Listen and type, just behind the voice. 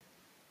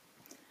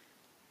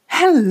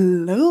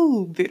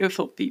Hello,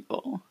 beautiful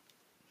people.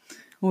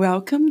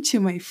 Welcome to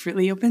my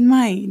Freely Open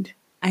Mind.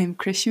 I am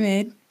Chris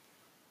Schmidt,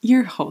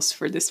 your host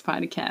for this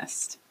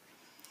podcast.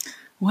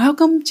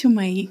 Welcome to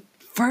my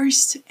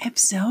first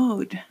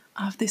episode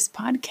of this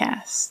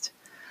podcast.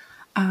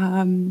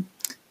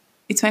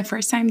 It's my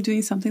first time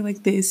doing something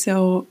like this,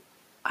 so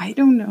I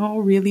don't know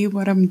really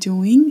what I'm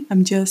doing.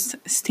 I'm just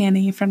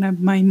standing in front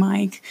of my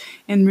mic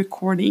and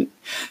recording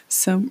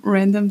some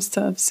random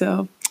stuff,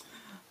 so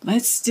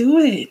let's do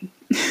it.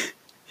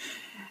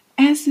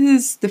 As this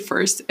is the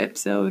first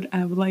episode,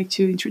 I would like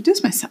to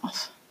introduce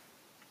myself.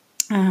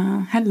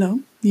 Hello,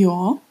 you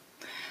all.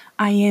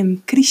 I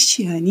am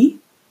Cristiane.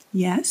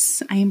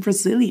 Yes, I am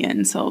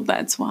Brazilian, so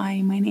that's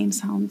why my name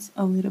sounds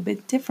a little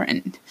bit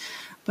different.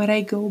 But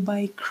I go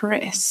by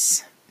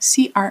Chris,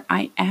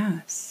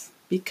 Cris,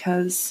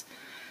 because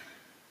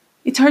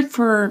it's hard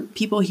for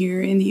people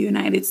here in the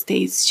United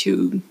States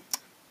to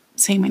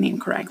say my name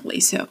correctly,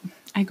 so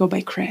I go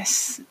by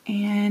Chris.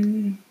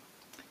 And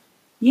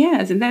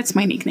yes, and that's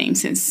my nickname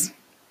since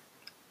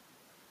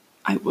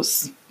I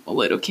was a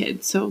little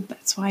kid, so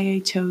that's why I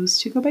chose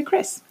to go by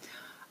Chris.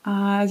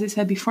 As I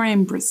said before,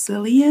 I'm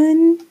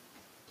Brazilian.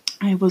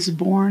 I was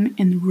born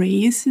and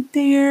raised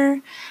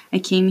there. I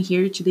came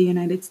here to the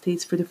United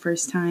States for the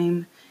first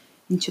time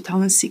in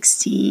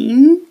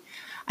 2016.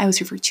 I was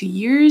here for 2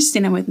 years,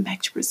 then I went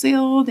back to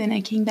Brazil, then I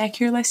came back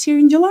here last year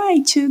in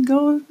July to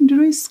go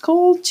to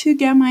school to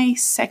get my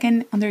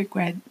second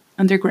undergrad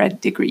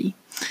degree.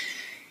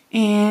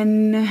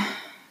 And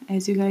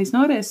as you guys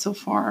noticed so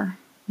far,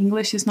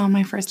 English is not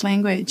my first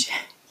language.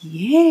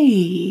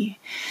 Yay!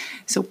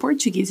 So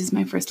Portuguese is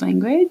my first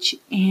language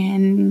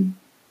and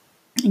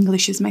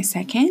English is my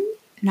second.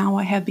 Now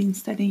I have been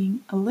studying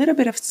a little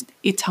bit of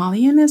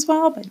Italian as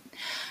well, but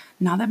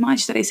not that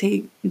much that I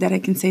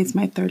can say it's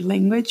my third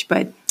language,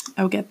 but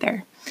I'll get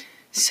there.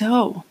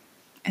 So,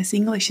 as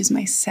English is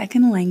my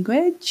second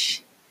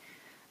language,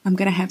 I'm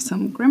gonna have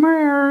some grammar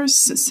errors,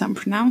 some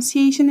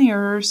pronunciation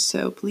errors,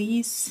 so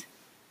please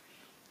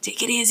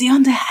take it easy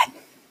on that,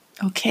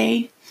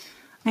 okay?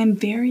 I'm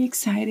very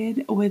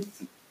excited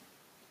with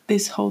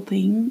this whole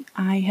thing.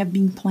 I have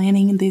been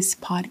planning this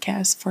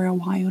podcast for a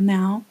while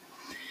now.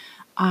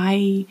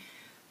 I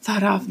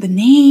thought of the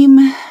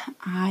name.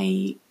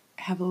 I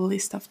have a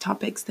list of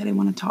topics that I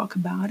want to talk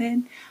about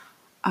it.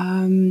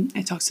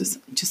 I talked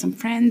to some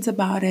friends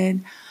about it,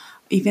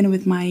 even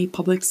with my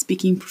public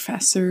speaking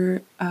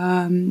professor.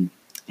 And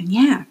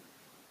yeah,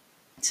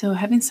 so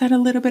having said a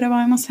little bit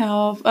about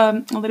myself,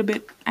 a little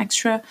bit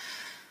extra,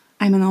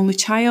 I'm an only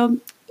child.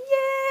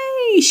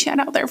 Yay! Shout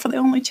out there for the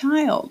only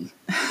child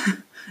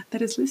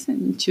that is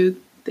listening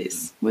to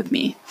this with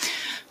me.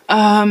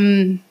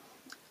 I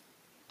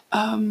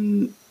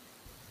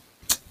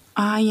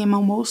am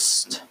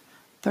almost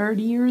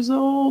 30 years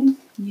old.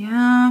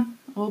 Yeah,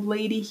 old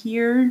lady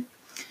here.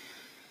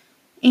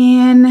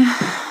 And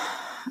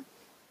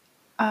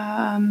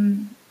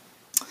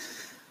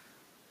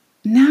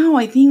now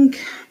I think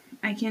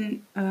I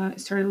can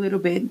start a little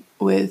bit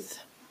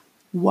with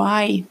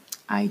why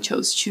I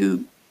chose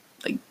to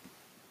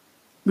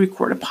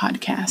record a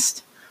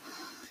podcast.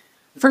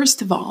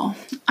 First of all,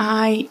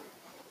 I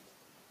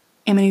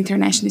am an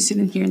international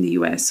student here in the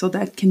US, so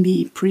that can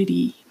be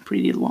pretty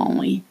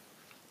lonely.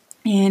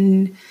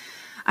 And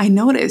I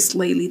noticed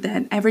lately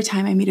that every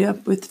time I meet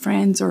up with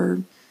friends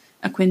or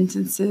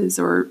acquaintances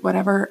or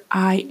whatever,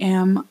 I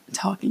am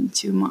talking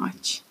too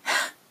much.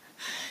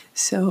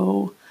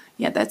 So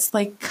yeah, that's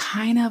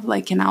kind of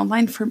like an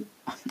outlet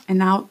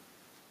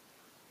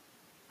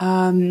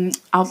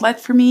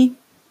for me.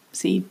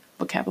 See,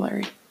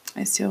 vocabulary.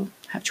 I still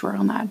have to work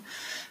on that.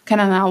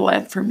 Kind of an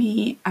outlet for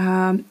me.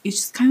 It's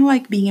just kind of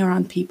like being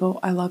around people.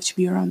 I love to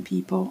be around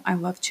people. I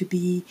love to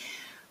be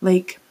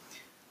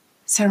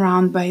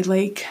surrounded by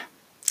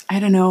I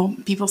don't know,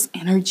 people's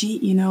energy,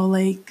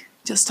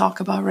 just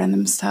talk about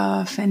random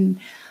stuff and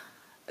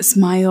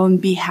smile and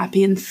be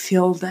happy and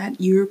feel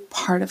that you're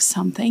part of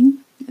something.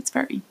 It's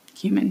very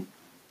human.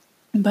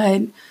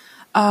 But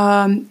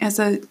I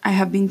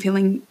have been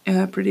feeling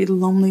pretty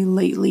lonely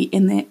lately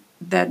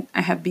that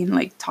I have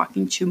been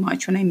talking too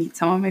much when I meet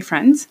some of my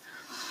friends.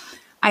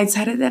 I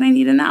decided that I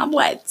need an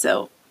outlet.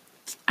 So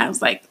I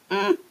was like,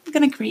 I'm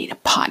going to create a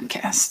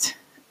podcast.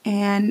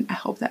 And I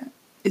hope that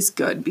is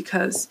good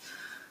because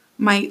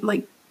my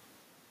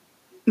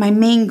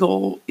main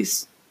goal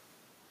is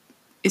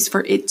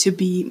for it to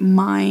be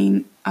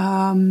my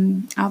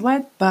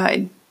outlet, but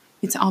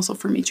it's also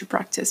for me to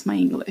practice my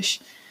English.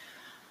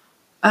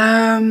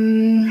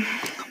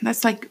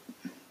 That's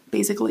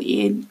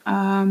basically it.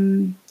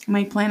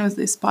 My plan with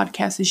this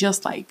podcast is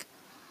just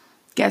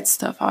get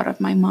stuff out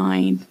of my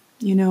mind.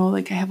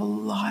 I have a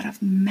lot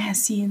of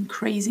messy and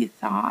crazy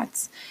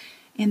thoughts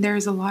and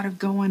there's a lot of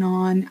going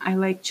on. I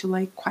like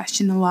to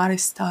question a lot of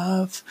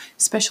stuff,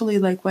 especially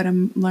what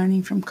I'm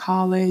learning from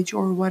college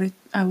or what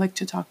I like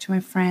to talk to my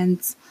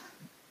friends.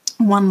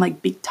 One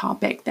big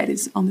topic that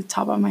is on the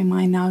top of my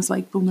mind now is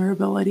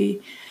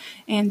vulnerability.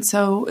 And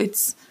so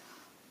it's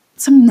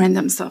some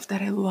random stuff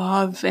that I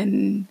love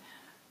and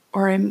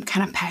or I'm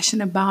kind of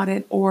passionate about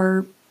it,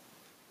 or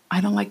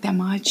I don't like that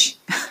much.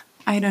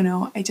 I don't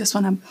know. I just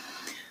want to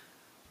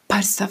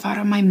put stuff out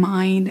of my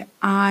mind.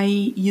 I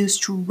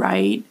used to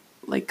write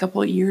like a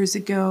couple of years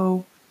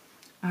ago.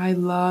 I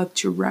love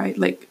to write.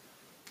 Like,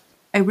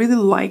 I really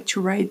like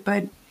to write,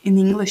 but in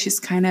English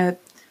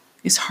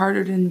it's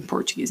harder than in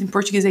Portuguese. In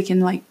Portuguese, I can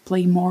like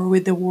play more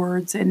with the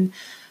words and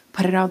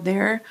put it out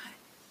there.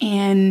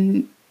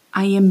 And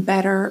I am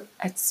better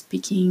at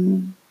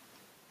speaking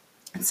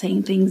and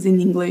saying things in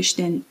English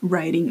than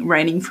writing.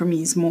 Writing for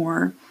me is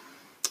more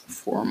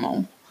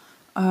formal.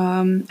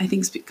 I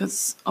think it's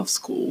because of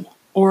school,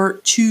 or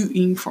too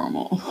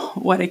informal,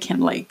 what I can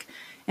like.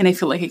 And I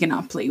feel like I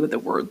cannot play with the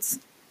words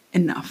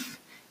enough.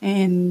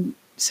 And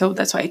so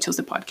that's why I chose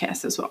the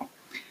podcast as well.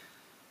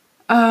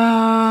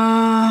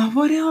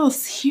 What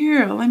else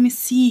here? Let me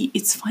see.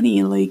 It's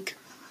funny, like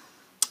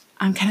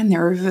I'm kind of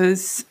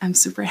nervous. I'm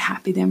super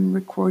happy that I'm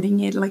recording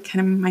it. Like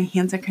kind of my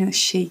hands are kind of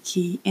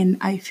shaky, and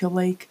I feel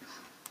like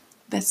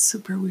that's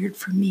super weird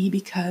for me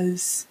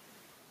because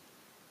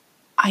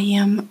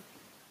I'm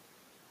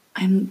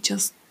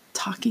just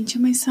talking to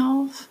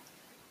myself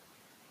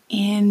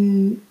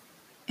and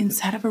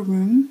inside of a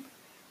room,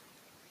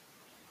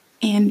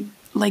 and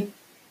like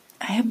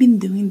I have been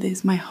doing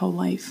this my whole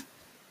life.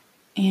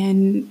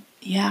 And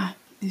yeah,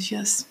 it's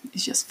just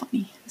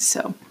funny.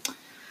 So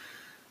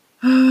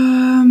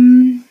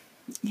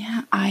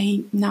yeah,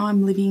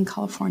 I'm living in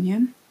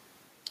California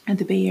at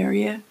the Bay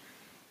Area,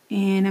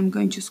 and I'm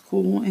going to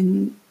school,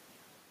 and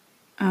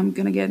I'm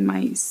gonna get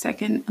my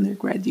second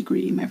undergrad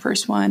degree. My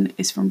first one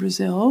is from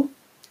Brazil.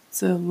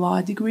 It's a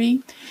law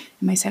degree.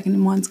 And my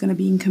second one's gonna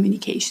be in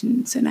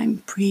communications, and I'm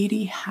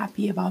pretty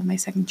happy about my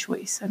second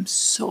choice. I'm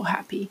so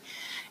happy.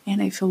 And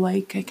I feel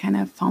like I kind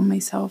of found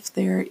myself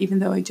there, even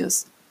though I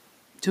just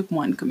took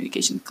one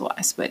communication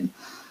class. But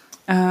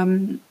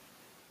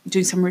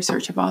doing some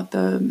research about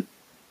the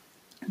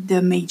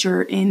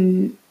major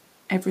in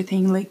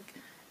everything, like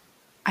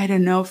I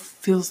don't know,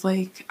 feels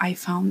like I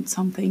found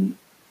something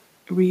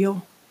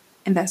real,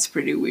 and that's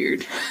pretty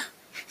weird.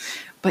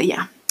 But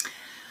yeah,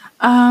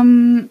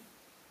 I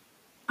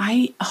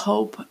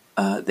hope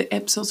the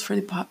episodes for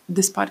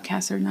this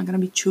podcast are not going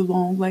to be too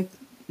long, like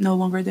no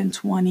longer than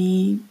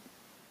 20,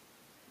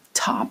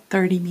 top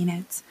 30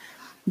 minutes.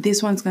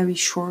 This one's going to be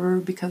shorter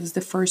because it's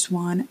the first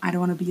one. I don't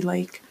want to be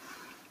like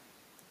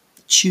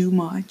too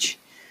much.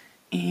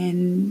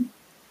 And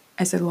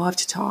as I love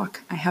to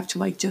talk, I have to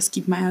like just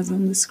keep my eyes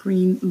on the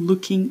screen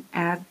looking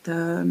at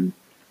the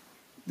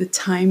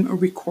time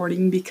of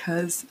recording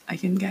because I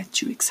can get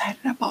too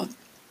excited about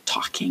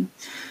talking.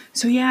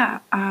 So yeah,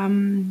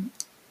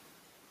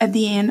 at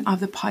the end of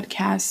the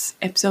podcast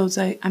episodes,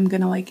 I'm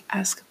gonna like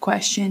ask a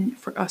question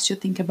for us to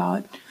think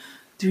about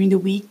during the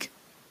week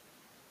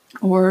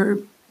or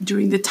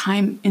during the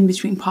time in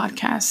between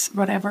podcasts,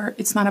 whatever.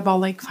 It's not about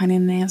like finding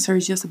an answer,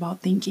 it's just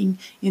about thinking,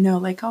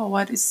 like, oh,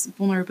 what is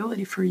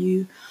vulnerability for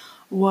you?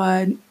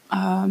 What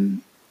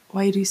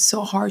why it is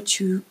so hard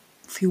to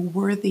feel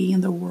worthy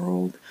in the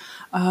world?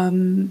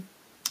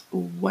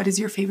 What is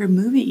your favorite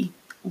movie?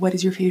 What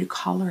is your favorite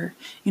color?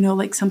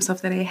 Like some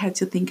stuff that I had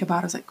to think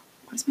about. I was like,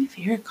 what is my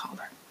favorite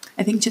color?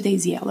 I think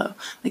today's yellow.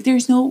 Like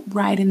there's no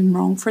right and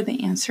wrong for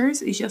the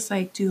answers. It's just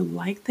like, do you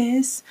like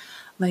this?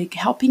 Like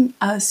helping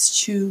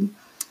us to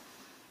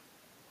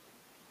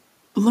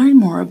learn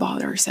more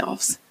about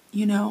ourselves.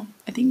 I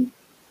think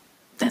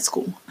that's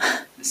cool.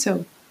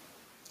 So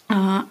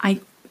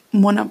I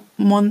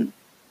one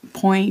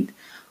point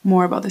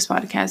more about this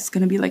podcast is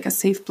going to be like a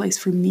safe place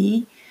for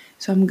me.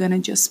 So I'm going to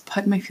just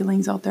put my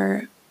feelings out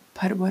there,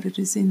 put what it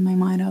is in my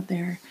mind out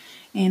there.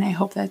 And I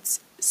hope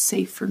that's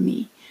safe for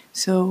me.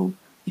 So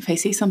if I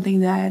say something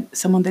that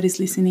someone that is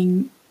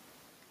listening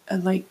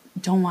like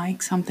don't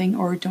like something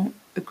or don't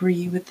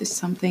agree with this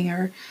something,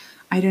 or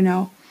I don't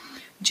know,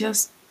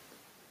 just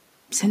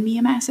send me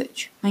a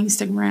message. My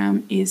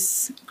Instagram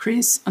is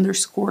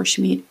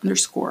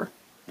Chris_Schmidt_.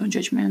 Don't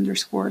judge my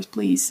underscores,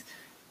 please.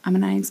 I'm a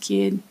 9's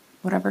kid,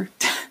 whatever.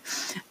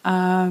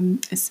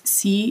 It's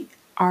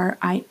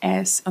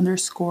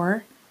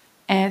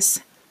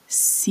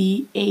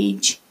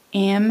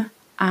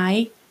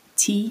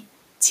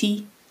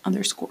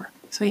CRIS_SCHMITT_.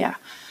 So yeah,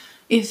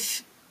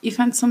 if you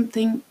find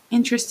something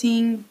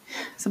interesting,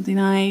 something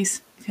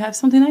nice, if you have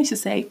something nice to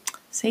say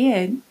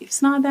it. If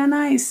it's not that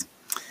nice,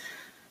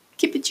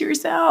 keep it to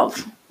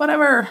yourself.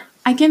 Whatever.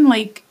 I can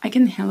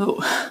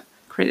handle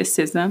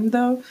criticism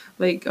though.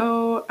 Like,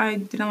 oh, I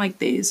didn't like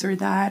this or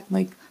that.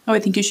 Like, oh, I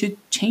think you should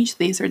change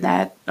this or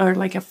that, or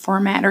like a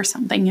format or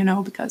something,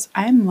 because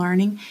I'm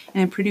learning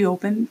and I'm pretty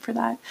open for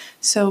that.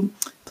 So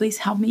please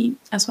help me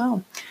as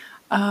well.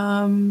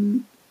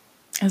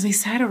 As I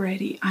said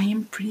already, I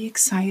am pretty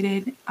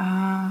excited.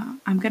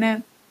 I'm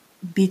gonna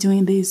be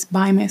doing this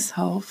by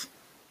myself,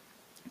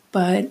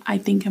 but I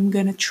think I'm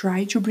gonna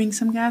try to bring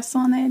some guests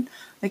on it.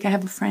 Like I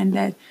have a friend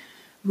that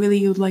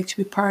really would like to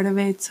be part of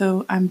it,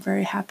 so I'm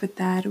very happy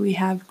that we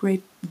have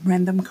great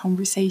random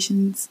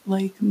conversations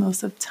like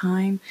most of the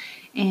time,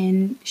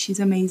 and she's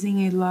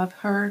amazing. I love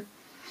her.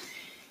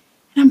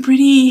 And I'm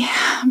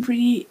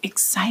pretty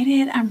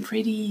excited. I'm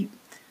pretty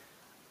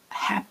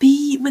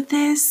happy with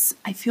this.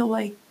 I feel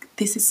like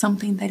this is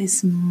something that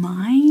is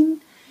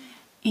mine,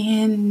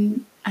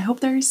 and I hope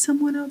there is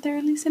someone out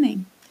there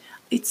listening.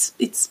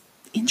 It's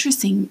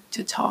interesting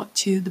to talk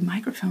to the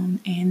microphone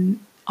and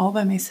all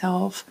by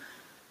myself,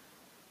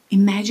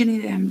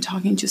 imagining that I'm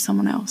talking to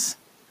someone else.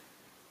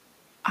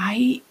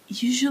 I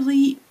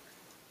usually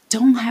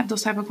don't have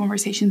those type of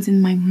conversations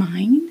in my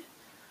mind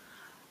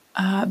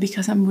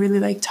because I'm really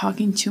like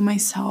talking to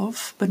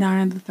myself, but not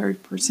in the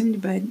third person.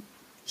 But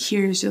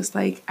here is just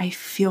like I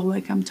feel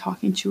like I'm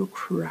talking to a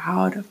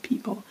crowd of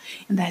people,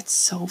 and that's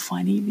so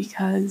funny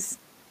because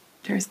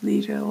there's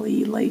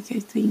literally like I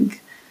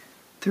think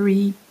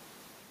three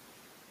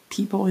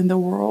people in the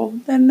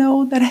world that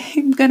know that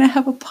I'm gonna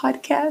have a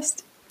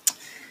podcast.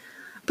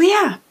 But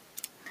yeah,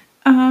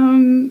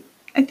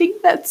 I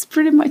think that's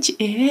pretty much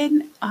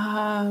it.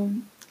 I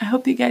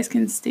hope you guys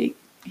can stay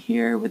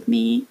here with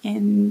me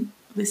and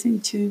listen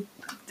to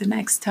the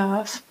next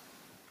stuff.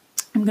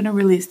 I'm gonna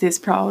release this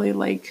probably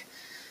like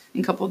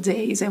in a couple of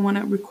days. I want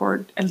to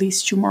record at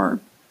least two more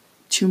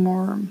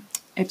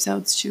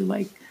episodes to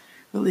like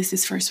release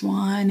this first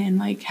one and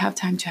like have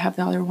time to have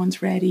the other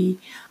ones ready.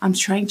 I'm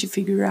trying to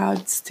figure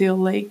out still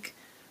like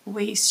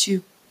ways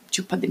to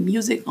put the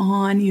music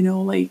on,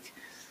 like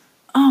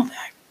all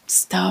that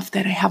stuff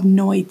that I have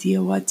no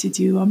idea what to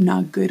do. I'm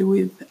not good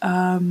with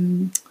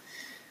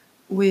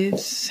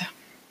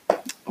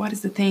what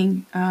is the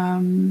thing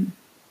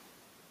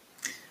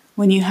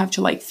when you have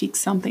to like fix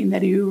something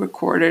that you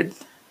recorded,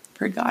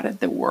 forgot it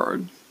the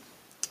word.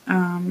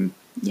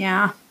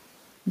 Yeah,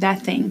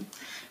 that thing.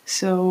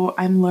 So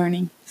I'm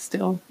learning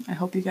still. I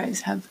hope you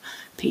guys have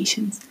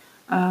patience.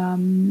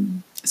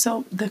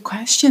 So the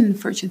question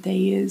for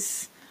today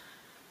is,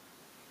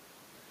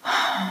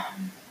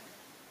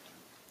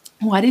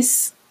 what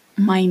is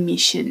my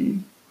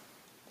mission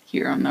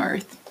here on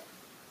earth?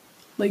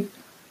 Like,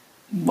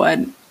 what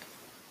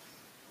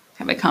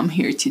have I come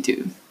here to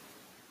do?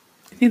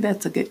 I think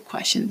that's a good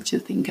question to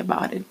think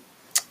about it.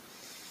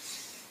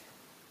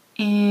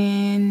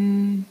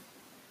 And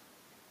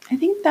I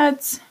think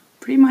that's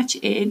pretty much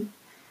it.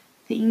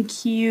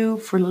 Thank you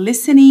for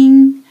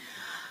listening.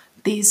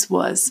 This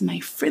was my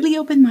Freely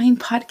Open Mind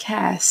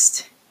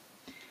podcast.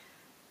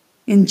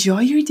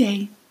 Enjoy your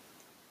day.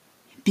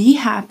 Be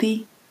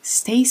happy.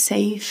 Stay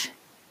safe.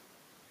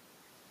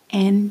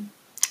 And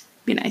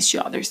be nice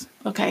to others.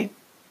 Okay?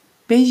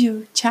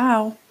 Beijo.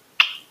 Ciao.